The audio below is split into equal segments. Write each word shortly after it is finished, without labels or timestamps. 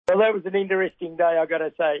that was an interesting day, I got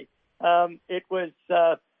to say. It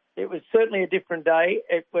was certainly a different day.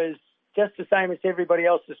 It was just the same as everybody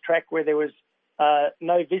else's track where there was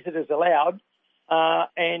no visitors allowed.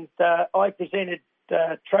 And I presented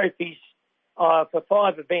trophies for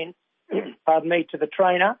 5 events, pardon me, to the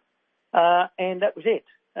trainer, and that was it.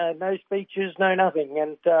 No speeches, no nothing.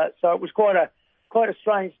 And so it was quite a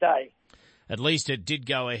strange day. At least it did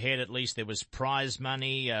go ahead. At least there was prize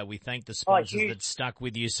money. We thank the sponsors that stuck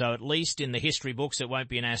with you. So at least in the history books, it won't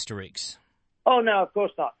be an asterisk. Oh, no, of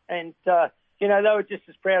course not. And, they were just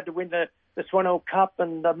as proud to win the Swan Hill Cup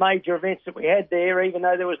and the major events that we had there, even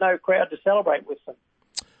though there was no crowd to celebrate with them.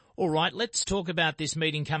 All right, let's talk about this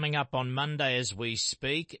meeting coming up on Monday as we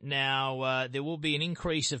speak. Now, there will be an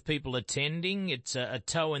increase of people attending. It's a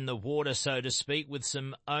toe in the water, so to speak, with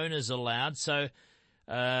some owners allowed. So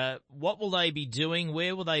what will they be doing?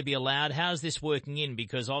 Where will they be allowed? How's this working in?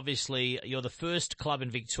 Because obviously you're the first club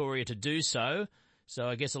in Victoria to do so. So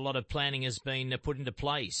I guess a lot of planning has been put into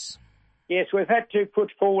place. Yes, we've had to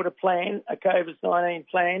put forward a plan, a COVID-19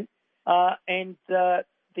 plan, and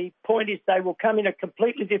the point is they will come in a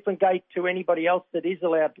completely different gate to anybody else that is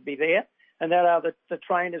allowed to be there, and that are the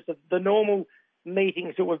trainers of the normal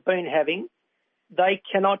meetings that we've been having. They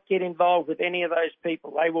cannot get involved with any of those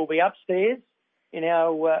people. They will be upstairs in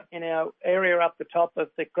our area up the top of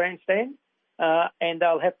the grandstand, and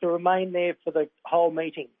they'll have to remain there for the whole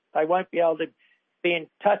meeting. They won't be able to be in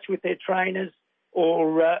touch with their trainers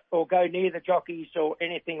or go near the jockeys or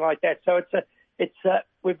anything like that. So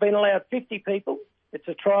we've been allowed 50 people. It's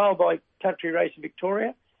a trial by Country Racing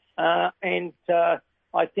Victoria, and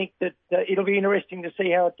I think that it'll be interesting to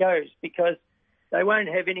see how it goes, because they won't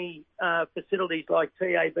have any facilities like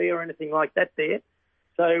TAB or anything like that there.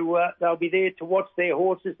 So they'll be there to watch their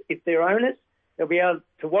horses if they're owners. They'll be able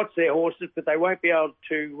to watch their horses, but they won't be able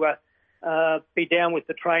to be down with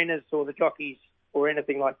the trainers or the jockeys or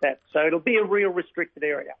anything like that. So it'll be a real restricted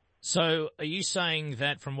area. So are you saying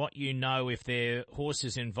that from what you know, if their horse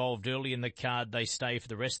is involved early in the card, they stay for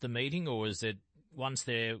the rest of the meeting, or is it once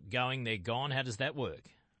they're going, they're gone? How does that work?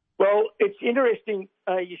 Well, it's interesting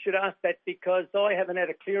you should ask that, because I haven't had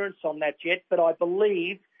a clearance on that yet, but I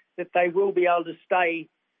believe that they will be able to stay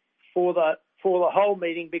for the whole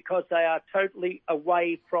meeting, because they are totally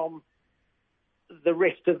away from the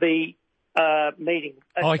rest of the meeting.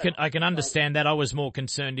 I can understand that. I was more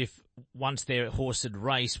concerned if once their horse had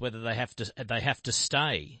raced, whether they have to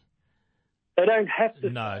stay. They don't have to.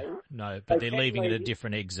 No, but they're leaving at a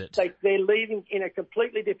different exit. They're leaving in a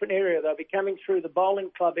completely different area. They'll be coming through the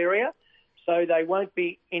bowling club area, so they won't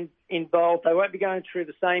be involved. They won't be going through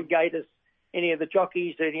the same gate as any of the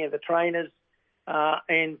jockeys, any of the trainers,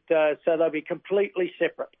 and so they'll be completely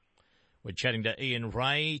separate. We're chatting to Ian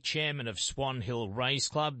Ray, chairman of Swan Hill Race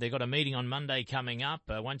Club. They've got a meeting on Monday coming up.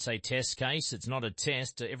 I won't say test case. It's not a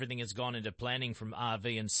test. Everything has gone into planning from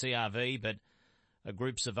RV and CRV, but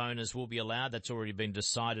groups of owners will be allowed. That's already been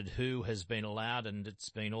decided who has been allowed, and it's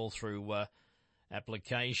been all through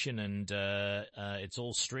application, and it's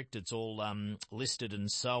all strict. It's all listed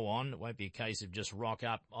and so on. It won't be a case of just rock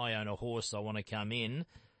up, I own a horse, I want to come in.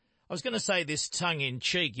 I was going to say this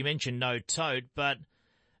tongue-in-cheek. You mentioned no tote,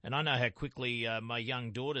 and I know how quickly my young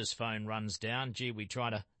daughter's phone runs down. Gee, we try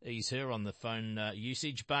to ease her on the phone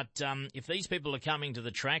usage. But if these people are coming to the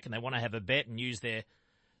track and they want to have a bet and use their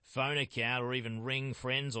phone account or even ring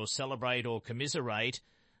friends or celebrate or commiserate,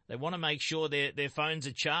 they want to make sure their phones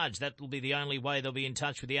are charged. That will be the only way they'll be in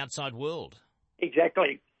touch with the outside world.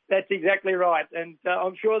 Exactly. That's exactly right. And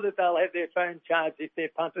I'm sure that they'll have their phone charged. If they're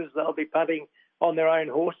punters, they'll be punting on their own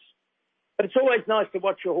horse. But it's always nice to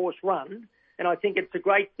watch your horse run. And I think it's a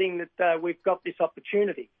great thing that we've got this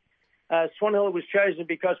opportunity. Swan Hill was chosen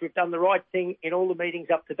because we've done the right thing in all the meetings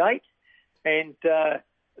up to date, and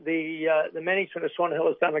the management of Swan Hill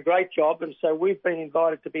has done a great job, and so we've been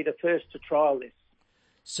invited to be the first to trial this.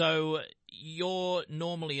 So you're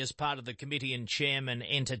normally, as part of the committee and chairman,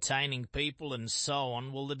 entertaining people and so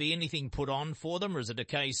on. Will there be anything put on for them, or is it a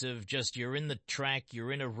case of just you're in the track,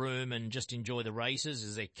 you're in a room and just enjoy the races?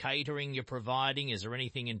 Is there catering you're providing? Is there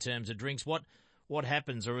anything in terms of drinks? What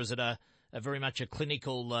happens, or is it a very much a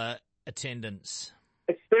clinical attendance?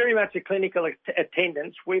 It's very much a clinical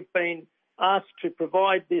attendance. We've been asked to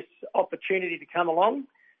provide this opportunity to come along,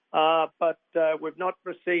 but we've not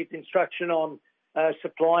received instruction on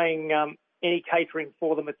supplying any catering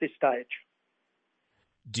for them at this stage.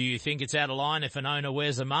 Do you think it's out of line if an owner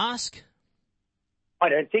wears a mask? I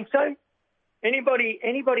don't think so. Anybody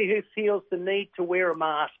who feels the need to wear a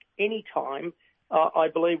mask any time I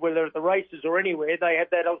believe whether at the races or anywhere, they have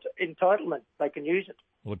that entitlement. They can use it.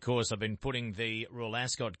 Well, of course, I've been putting the Royal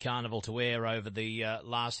Ascot Carnival to air over the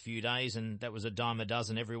last few days, and that was a dime a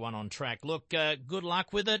dozen, everyone on track. Look, good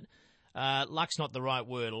luck with it. Luck's not the right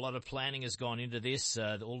word. A lot of planning has gone into this.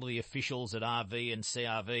 All of the officials at RV and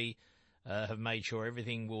CRV have made sure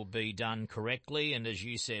everything will be done correctly, and as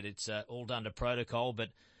you said, it's all done to protocol, but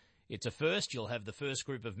it's a first. You'll have the first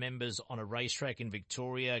group of members on a racetrack in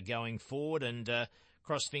Victoria going forward, and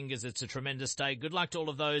cross fingers, it's a tremendous day. Good luck to all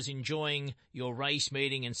of those enjoying your race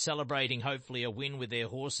meeting and celebrating hopefully a win with their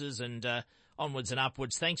horses, and onwards and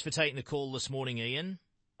upwards. Thanks for taking the call this morning, Ian.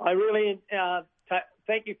 I really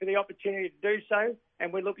thank you for the opportunity to do so,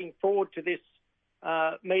 and we're looking forward to this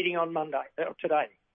meeting on Monday, today.